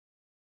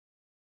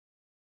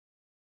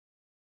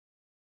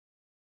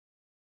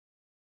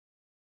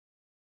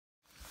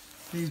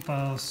These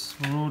bars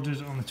were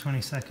ordered on the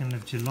 22nd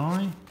of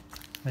July.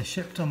 They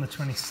shipped on the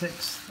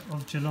 26th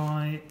of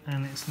July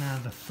and it's now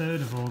the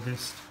 3rd of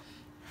August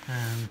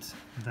and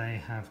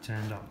they have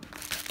turned up.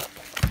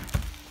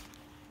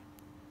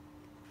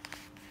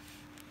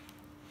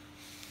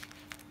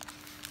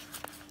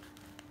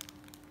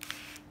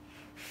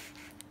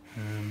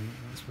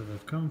 That's where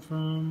they've come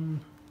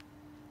from.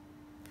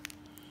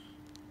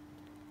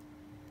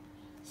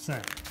 So,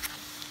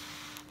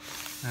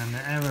 and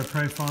the Aero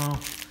profile.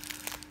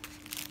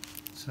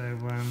 So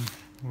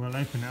we'll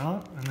open it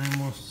up and then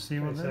we'll see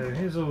what they're. So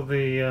here's all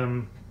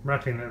the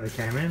wrapping that they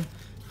came in.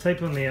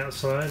 Tape on the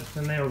outside,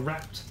 then they were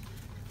wrapped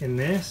in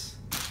this.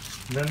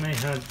 Then they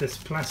had this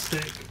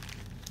plastic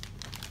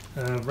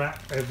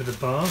wrap over the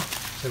bar.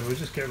 So we'll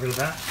just get rid of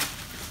that.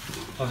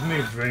 I've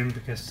moved room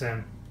because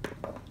I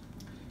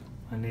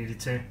needed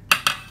to.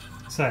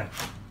 So,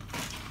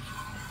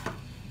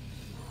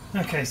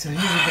 okay, so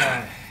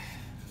here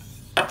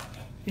we go.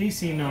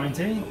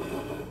 EC90.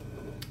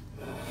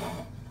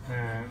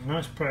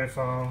 Nice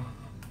profile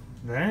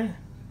there.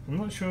 I'm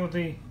not sure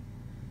the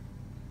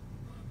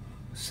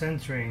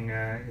centering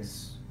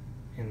is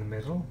in the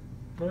middle,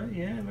 but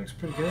yeah, it looks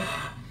pretty good.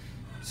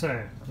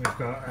 So we've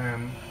got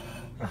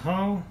a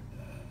hole.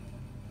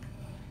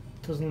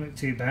 Doesn't look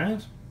too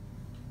bad.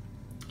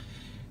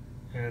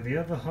 The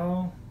other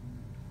hole,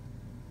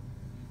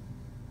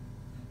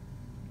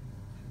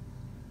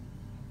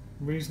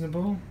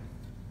 reasonable.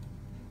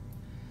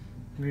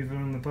 Move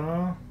on the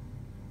bar.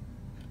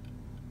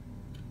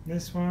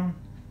 This one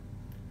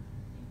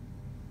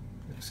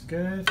looks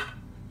good.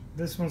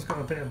 This one's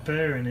got a bit of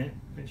burr in it,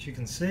 which you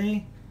can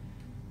see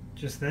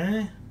just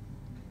there.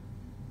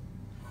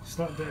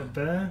 Slight bit of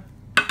burr.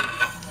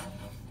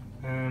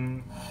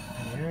 The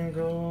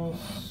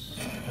angles,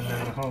 and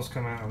then the holes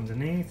come out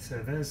underneath. So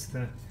there's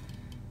the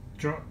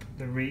drop,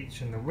 the reach,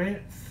 and the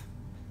width.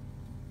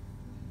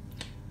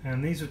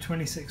 And these were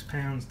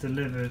 £26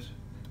 delivered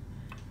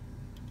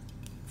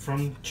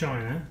from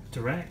China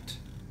direct.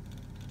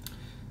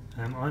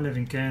 I live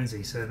in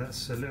Guernsey, so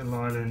that's a little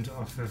island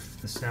off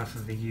of the south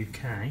of the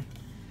UK.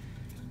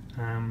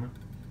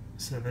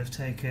 So they've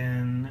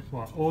taken,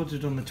 what,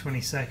 ordered on the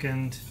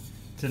 22nd,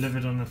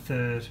 delivered on the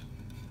 3rd.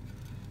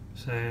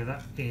 So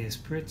that is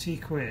pretty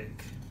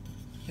quick.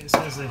 It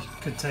says they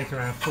could take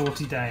around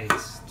 40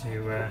 days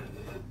to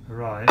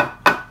arrive.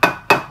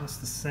 That's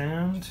the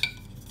sound.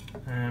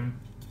 I'm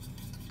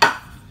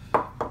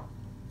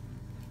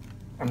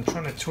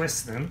trying to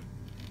twist them,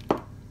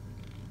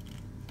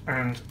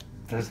 and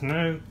there's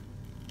no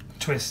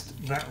twist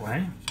that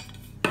way.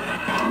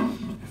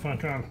 If I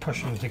try and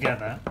push them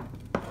together,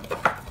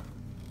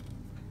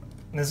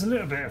 there's a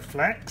little bit of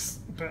flex,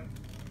 but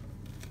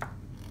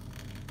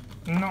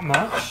not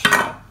much.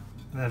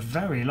 They're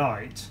very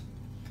light,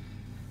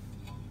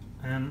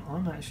 and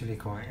I'm actually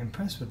quite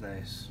impressed with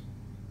those.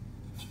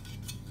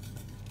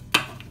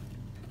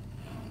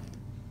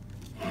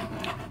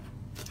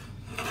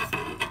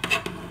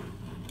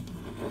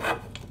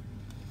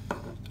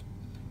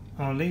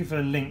 I'll leave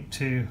a link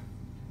to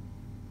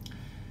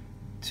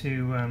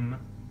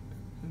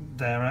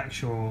their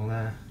actual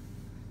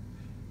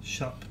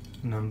shop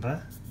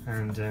number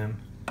and a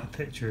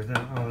picture of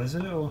them. Oh, there's a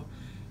little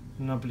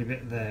knobbly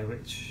bit there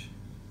which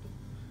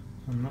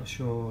I'm not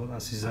sure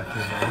that's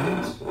exactly what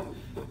it is.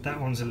 That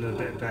one's a little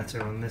bit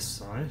better on this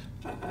side.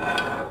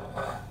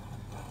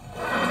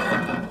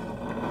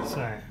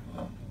 So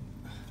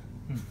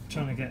I'm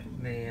trying to get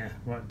the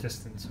right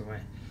distance away.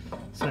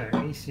 So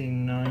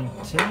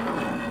EC90,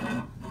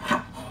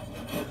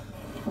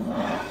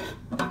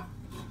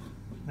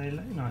 they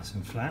look nice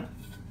and flat,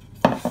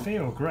 they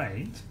feel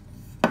great,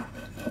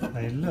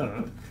 they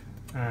look,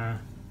 that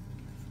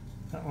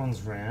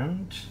one's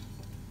round,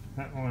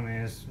 that one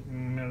is a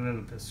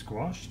little bit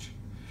squashed.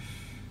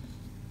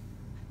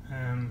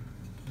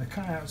 The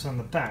cutouts on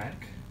the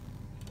back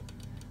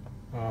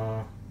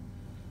are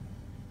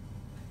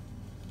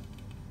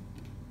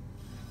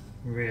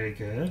really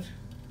good.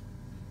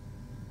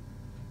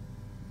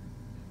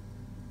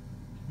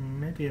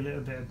 Maybe a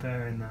little bit of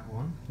burr in that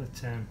one,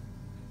 but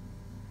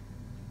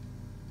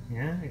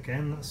yeah,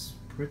 again, that's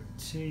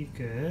pretty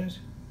good.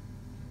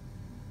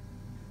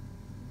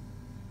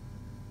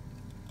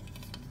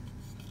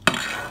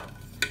 Got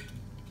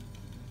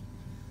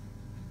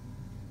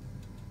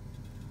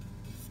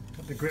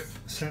the grip,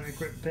 centre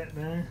grip bit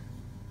there.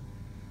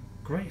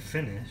 Great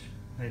finish.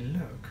 They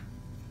look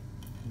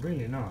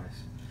really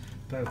nice,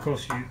 but of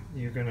course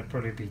you're going to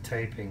probably be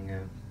taping.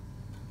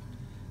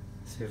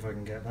 See if I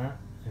can get that.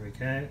 There we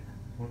go,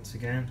 once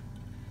again.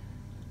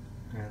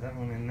 That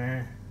one in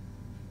there.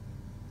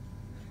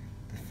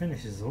 The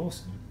finish is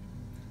awesome.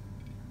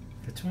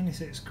 For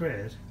 26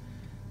 quid,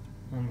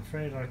 I'm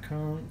afraid I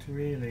can't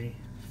really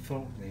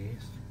fault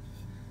these.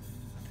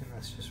 I think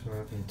that's just where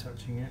I've been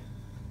touching it.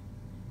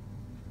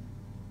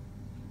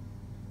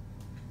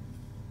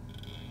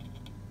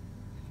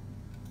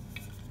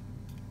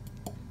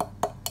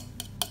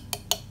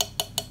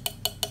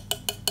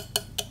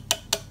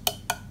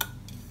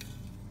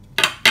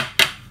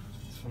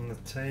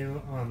 tell you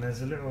what, oh,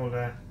 there's a little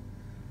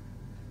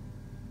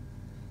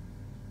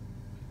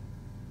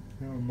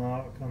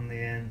mark on the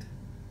end.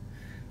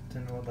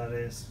 Don't know what that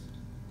is.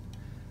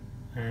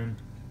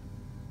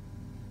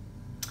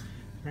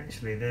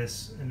 Actually,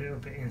 there's a little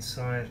bit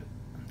inside.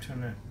 I'm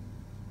trying to.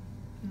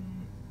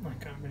 I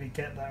can't really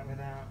get that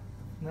without.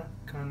 That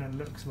kind of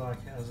looks like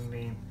it hasn't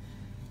been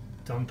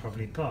done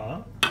properly,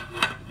 but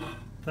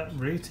that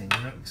routing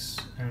looks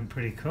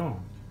pretty cool,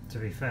 to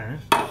be fair.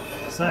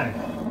 So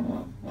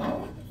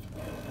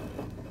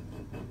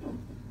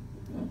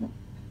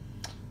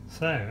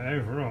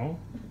overall,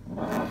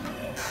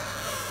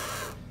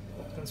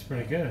 that's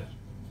pretty good.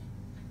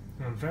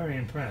 I'm very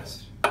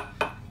impressed.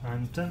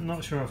 I'm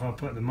not sure if I'll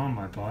put them on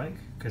my bike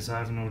because I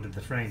haven't ordered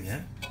the frame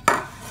yet.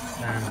 I'll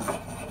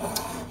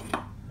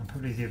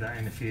probably do that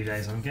in a few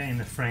days. I'm getting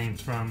the frame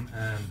from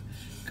a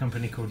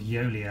company called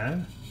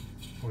Yoleo,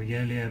 or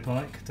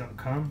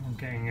yoleobike.com. I'm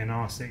getting an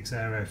R6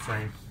 Aero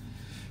frame.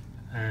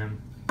 I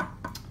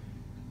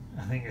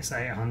think it's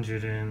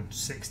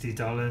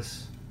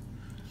 $860,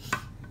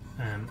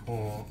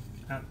 or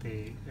at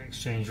the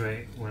exchange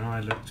rate when I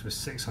looked was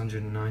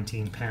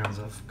 £619.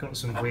 I've got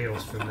some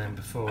wheels from them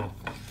before,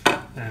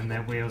 and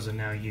their wheels are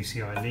now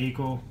UCI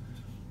legal.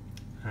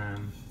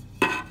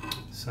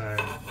 So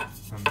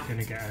I'm going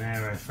to get an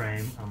Aero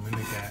frame. I'm going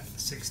to get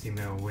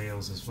 60mm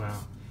wheels as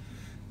well,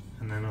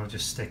 and then I'll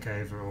just stick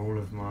over all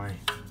of my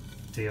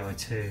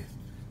Di2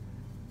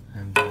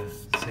 and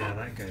see how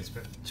that goes.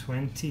 But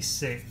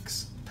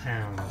 £26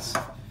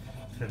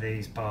 for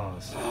these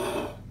bars.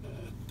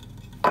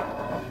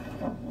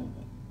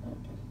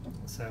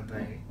 So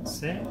they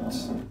sit.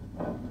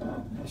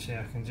 Actually,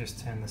 I can just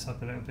turn this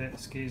up a little bit.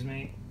 Excuse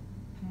me.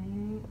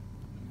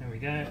 There we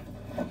go.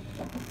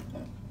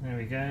 There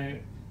we go.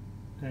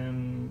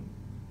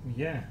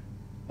 Yeah.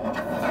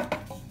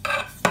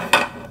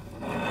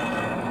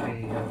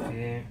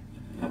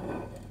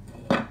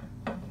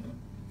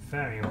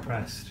 Very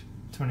impressed.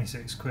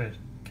 26 quid.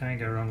 Can't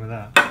go wrong with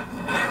that.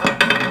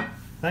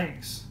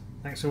 Thanks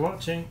for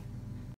watching.